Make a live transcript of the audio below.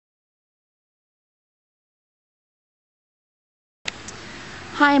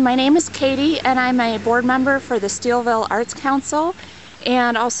Hi, my name is Katie and I'm a board member for the Steelville Arts Council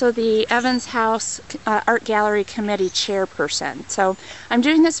and also the Evans House Art Gallery Committee chairperson. So I'm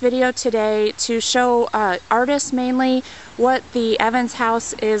doing this video today to show artists mainly what the Evans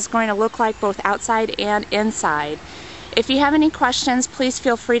House is going to look like both outside and inside. If you have any questions, please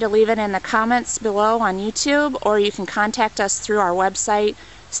feel free to leave it in the comments below on YouTube, or you can contact us through our website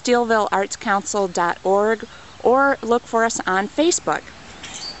steelvilleartscouncil.org, or look for us on Facebook.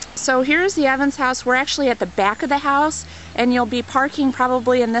 So here's the Evans House. We're actually at the back of the house, and you'll be parking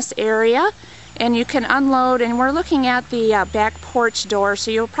probably in this area, and you can unload, and we're looking at the back porch door,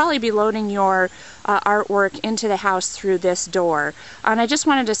 so you'll probably be loading your artwork into the house through this door. And I just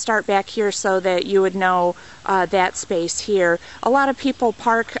wanted to start back here so that you would know that space here. A lot of people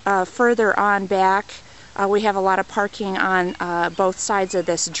park further on back. We have a lot of parking on both sides of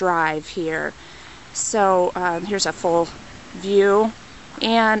this drive here. So here's a full view.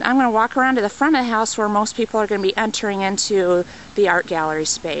 And I'm going to walk around to the front of the house where most people are going to be entering into the art gallery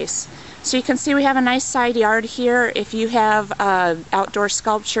space. So you can see we have a nice side yard here. If you have outdoor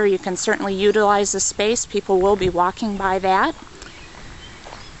sculpture, you can certainly utilize the space. People will be walking by that.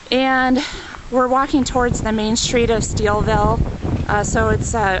 And we're walking towards the main street of Steelville. So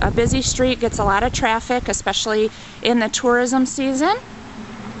it's a busy street, gets a lot of traffic, especially in the tourism season.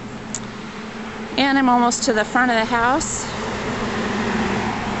 And I'm almost to the front of the house.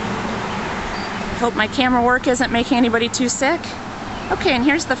 Hope my camera work isn't making anybody too sick. Okay, and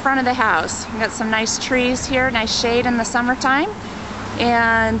here's the front of the house. We've got some nice trees here, nice shade in the summertime.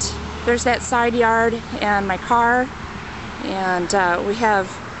 And there's that side yard and my car. And we have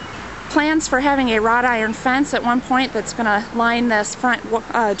plans for having a wrought iron fence at one point that's going to line this front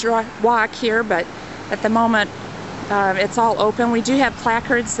walk here, but at the moment it's all open. We do have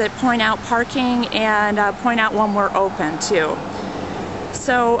placards that point out parking and point out when we're open too.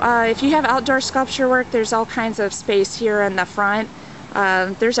 So if you have outdoor sculpture work, there's all kinds of space here in the front.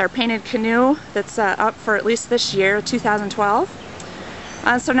 There's our painted canoe that's up for at least this year, 2012.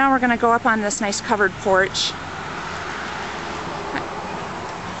 So now we're going to go up on this nice covered porch.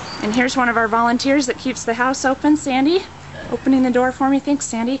 And here's one of our volunteers that keeps the house open, Sandy, opening the door for me. Thanks,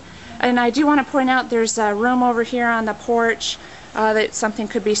 Sandy. And I do want to point out there's a room over here on the porch that something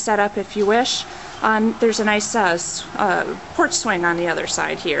could be set up if you wish. There's a nice porch swing on the other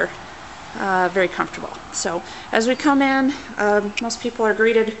side here. Very comfortable. So as we come in, most people are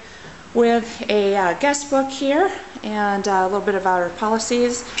greeted with a guest book here and a little bit about our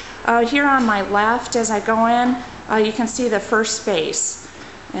policies. Here on my left, as I go in, you can see the first space.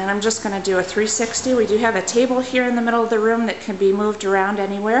 And I'm just going to do a 360. We do have a table here in the middle of the room that can be moved around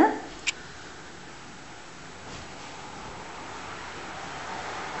anywhere.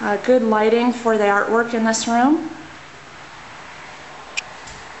 Good lighting for the artwork in this room.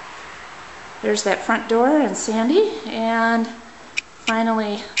 There's that front door and Sandy. And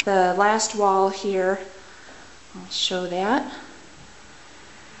finally, the last wall here. I'll show that.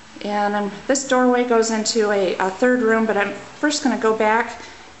 And this doorway goes into a third room, but I'm first going to go back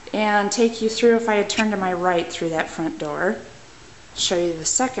and take you through, if I had turned to my right through that front door, show you the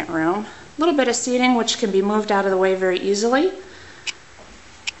second room. A little bit of seating which can be moved out of the way very easily.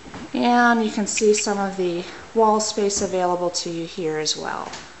 And you can see some of the wall space available to you here as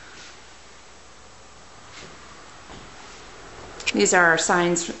well. These are our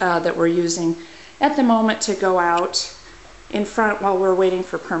signs that we're using at the moment to go out in front while we're waiting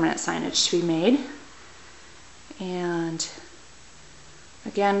for permanent signage to be made. And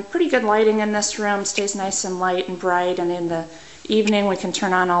again, pretty good lighting in this room, stays nice and light and bright, and in the evening we can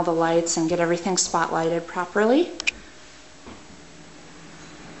turn on all the lights and get everything spotlighted properly.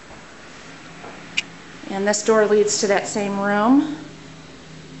 And this door leads to that same room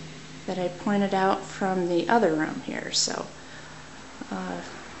that I pointed out from the other room here. So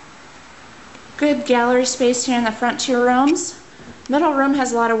good gallery space here in the front two rooms. Middle room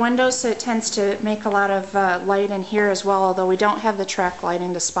has a lot of windows, so it tends to make a lot of light in here as well, although we don't have the track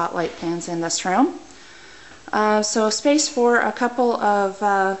lighting to spotlight things in this room. So space for a couple of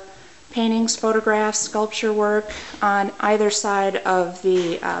paintings, photographs, sculpture work on either side of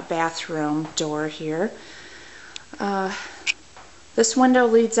the bathroom door here. This window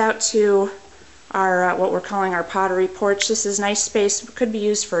leads out to our what we're calling our pottery porch. This is nice space, could be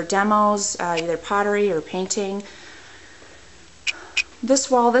used for demos, either pottery or painting. This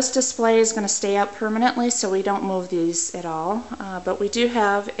display is going to stay up permanently, so we don't move these at all. But we do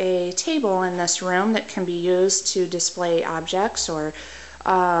have a table in this room that can be used to display objects or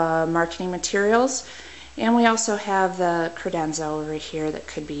marketing materials. And we also have the credenza over here that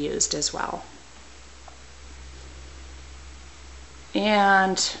could be used as well.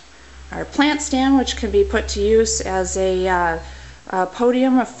 and our plant stand, which can be put to use as a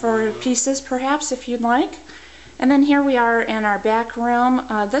podium for pieces perhaps if you'd like. And then here we are in our back room.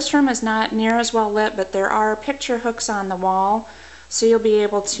 This room is not near as well lit, but there are picture hooks on the wall, so you'll be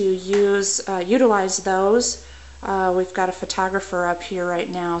able to utilize those. We've got a photographer up here right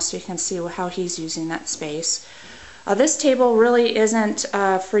now, so you can see how he's using that space. This table really isn't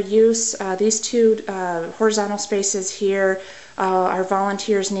for use. These two horizontal spaces here our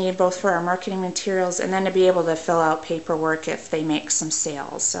volunteers need, both for our marketing materials and then to be able to fill out paperwork if they make some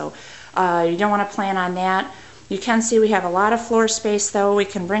sales. So you don't want to plan on that. You can see we have a lot of floor space though. We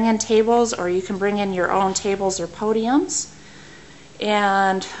can bring in tables, or you can bring in your own tables or podiums.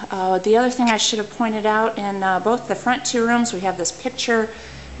 And the other thing I should have pointed out, in both the front two rooms we have this picture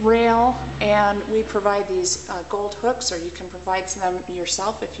rail, and we provide these gold hooks, or you can provide them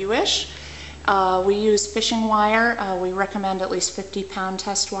yourself if you wish. We use fishing wire. We recommend at least 50-pound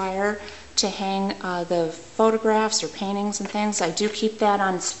test wire to hang the photographs or paintings and things. I do keep that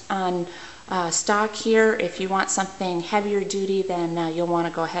on stock here. If you want something heavier duty, then you'll want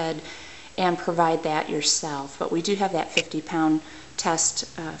to go ahead and provide that yourself. But we do have that 50-pound test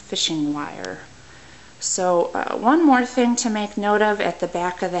fishing wire. So one more thing to make note of at the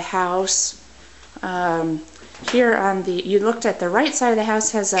back of the house. Here on the, you looked at the right side of the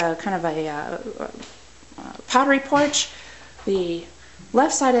house, has a kind of a pottery porch. The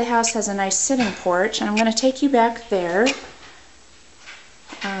left side of the house has a nice sitting porch, and I'm going to take you back there.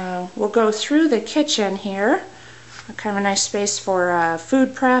 We'll go through the kitchen here. Kind of a nice space for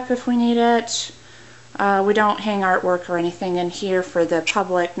food prep if we need it. We don't hang artwork or anything in here for the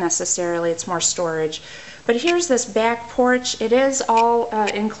public necessarily. It's more storage. But here's this back porch. It is all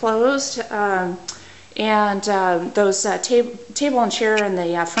enclosed, and those table and chair in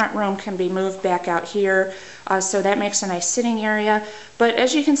the front room can be moved back out here, so that makes a nice sitting area. But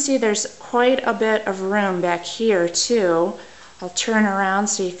as you can see, there's quite a bit of room back here too. I'll turn around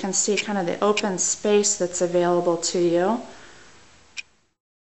so you can see kind of the open space that's available to you.